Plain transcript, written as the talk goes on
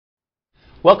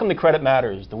Welcome to Credit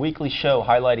Matters, the weekly show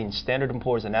highlighting Standard &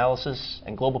 Poor's analysis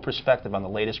and global perspective on the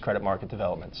latest credit market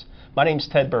developments. My name's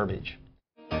Ted Burbage.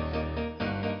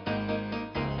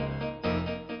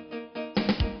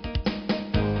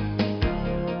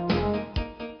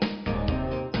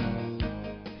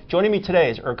 Joining me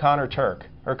today is Erkan Erturk.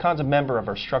 Erkan's a member of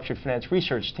our structured finance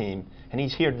research team, and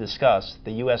he's here to discuss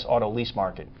the U.S. auto lease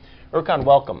market. Erkan,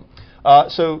 welcome.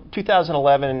 So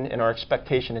 2011 and our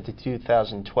expectation into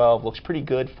 2012 looks pretty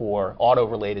good for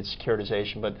auto-related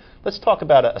securitization, but let's talk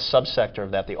about a subsector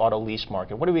of that, the auto lease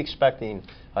market. What are we expecting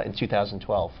in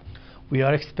 2012? We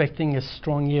are expecting a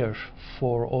strong year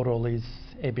for auto lease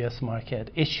ABS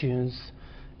market, issuance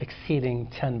exceeding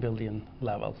 10 billion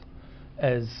level.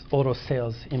 As auto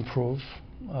sales improve,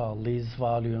 lease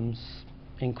volumes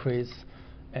increase,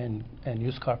 and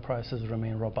used car prices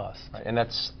remain robust. Right, and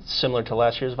that's similar to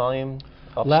last year's volume,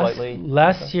 up slightly?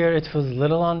 Last year it was a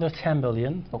little under 10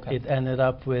 billion. Okay. It ended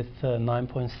up with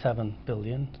 9.7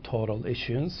 billion total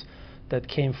issuance that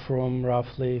came from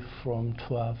roughly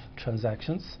 12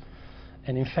 transactions.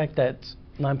 And in fact, that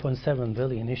 9.7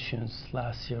 billion issuance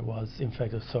last year was in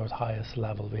fact the third highest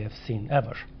level we have seen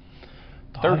ever.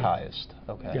 Third highest,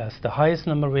 okay. Yes, the highest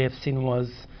number we have seen was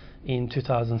in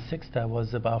 2006, that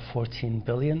was about 14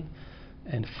 billion,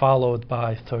 and followed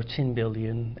by 13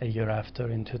 billion a year after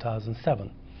in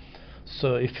 2007.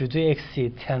 So if you do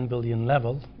exceed 10 billion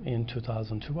level in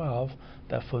 2012,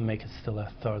 that will make it still a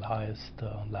third highest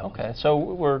level. Okay, so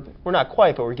we're not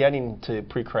quite, but we're getting to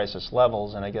pre-crisis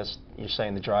levels, and I guess you're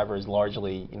saying the driver is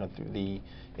largely, through the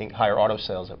higher auto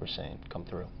sales that we're seeing come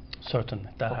through. Certainly,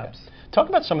 that helps. Talk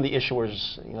about some of the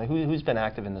issuers, who's been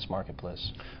active in this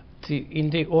marketplace. In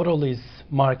the auto lease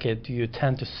market, you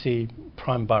tend to see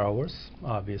prime borrowers,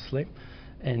 obviously,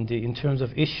 and in terms of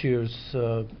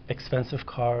issuers, expensive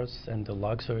cars and the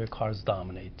luxury cars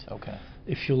dominate. Okay.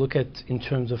 If you look at in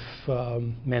terms of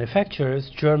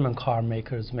manufacturers, German car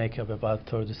makers make up about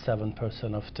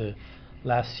 37% of the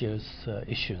last year's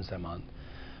issuance amount,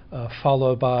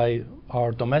 followed by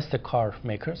our domestic car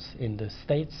makers in the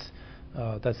States.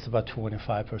 That's about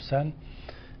 25%.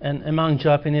 And among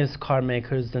Japanese car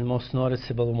makers, the most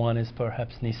noticeable one is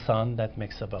perhaps Nissan. That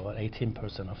makes up about 18%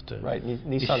 of the right.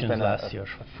 Nissan's been last year.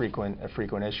 A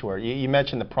frequent issuer. You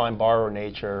mentioned the prime borrower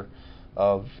nature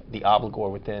of the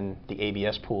obligor within the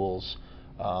ABS pools.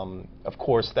 Of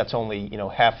course, that's only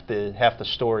half the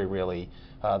story really.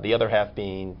 The other half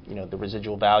being the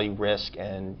residual value risk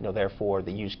and therefore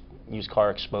the used car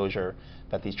exposure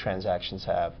that these transactions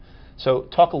have. So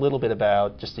talk a little bit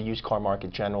about just the used car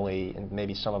market generally and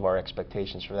maybe some of our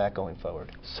expectations for that going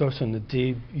forward. Certainly.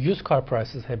 The used car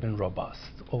prices have been robust.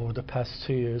 Over the past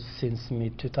 2 years, since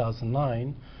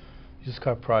mid-2009, used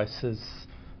car prices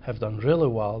have done really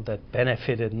well. That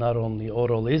benefited not only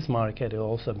auto lease market, it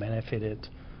also benefited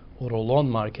auto loan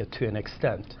market to an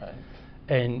extent. Right.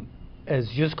 And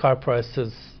as used car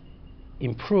prices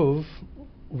improve,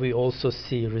 we also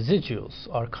see residuals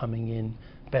are coming in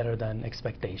better than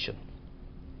expectation.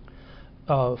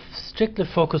 Strictly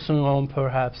focusing on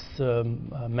perhaps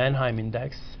Manheim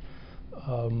index,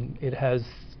 it has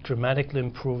dramatically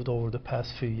improved over the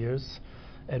past few years,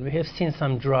 and we have seen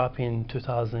some drop in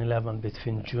 2011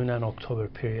 between June and October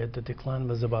period. The decline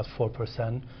was about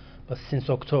 4%, but since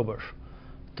October,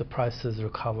 the prices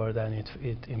recovered and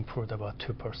it improved about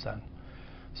 2%.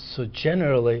 So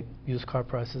generally, used car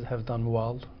prices have done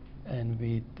well, and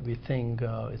we think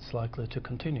it's likely to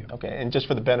continue. Okay, and just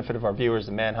for the benefit of our viewers,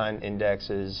 the Manheim index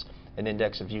is an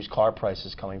index of used car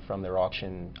prices coming from their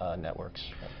auction networks.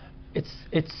 It's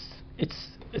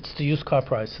the used car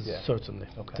prices, yeah. Certainly.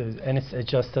 Okay. And it's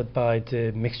adjusted by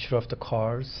the mixture of the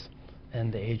cars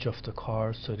and the age of the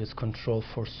car, so it is controlled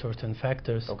for certain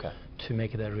factors to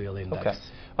make it a real index.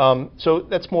 Okay. So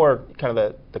that's more kind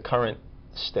of the current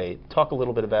state. Talk a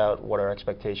little bit about what our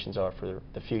expectations are for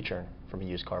the future from a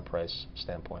used car price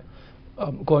standpoint.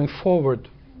 Going forward,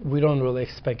 we don't really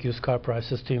expect used car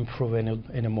prices to improve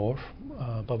anymore,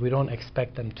 but we don't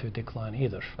expect them to decline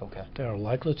either. Okay. They are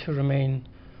likely to remain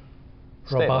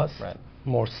stable, robust, right.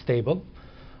 More stable,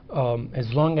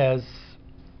 as long as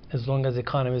the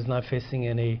economy is not facing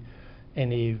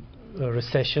any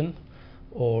recession,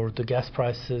 or the gas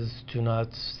prices do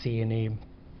not see any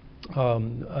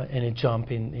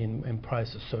jump in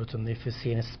prices. Certainly, if you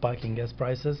see any spike in gas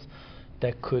prices,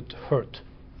 that could hurt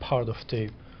part of the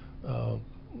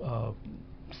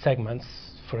segments.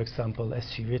 For example,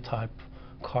 SUV type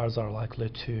cars are likely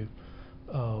to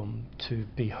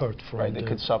be hurt from. Right, they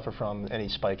could suffer from any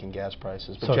spike in gas prices.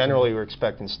 But certainly. Generally, we're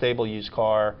expecting stable used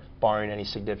car, barring any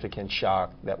significant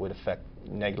shock that would affect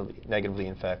negatively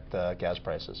affect gas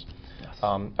prices. Yes.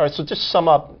 All right, so just sum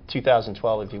up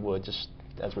 2012, if you would, just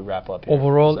as we wrap up here.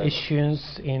 Overall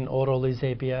issuance in auto lease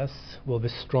ABS will be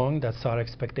strong. That's our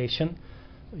expectation.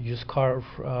 Used car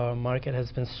market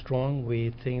has been strong.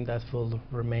 We think that will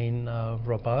remain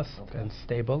robust and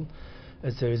stable.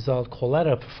 As a result,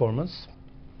 collateral performance,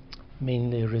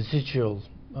 mainly residual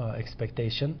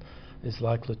expectation, is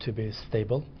likely to be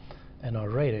stable, and our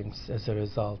ratings, as a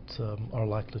result, are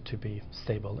likely to be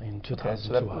stable in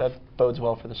 2012. Okay, so that bodes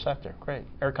well for the sector. Great.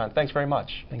 Erkan, thanks very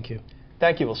much. Thank you.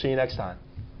 Thank you. We'll see you next time.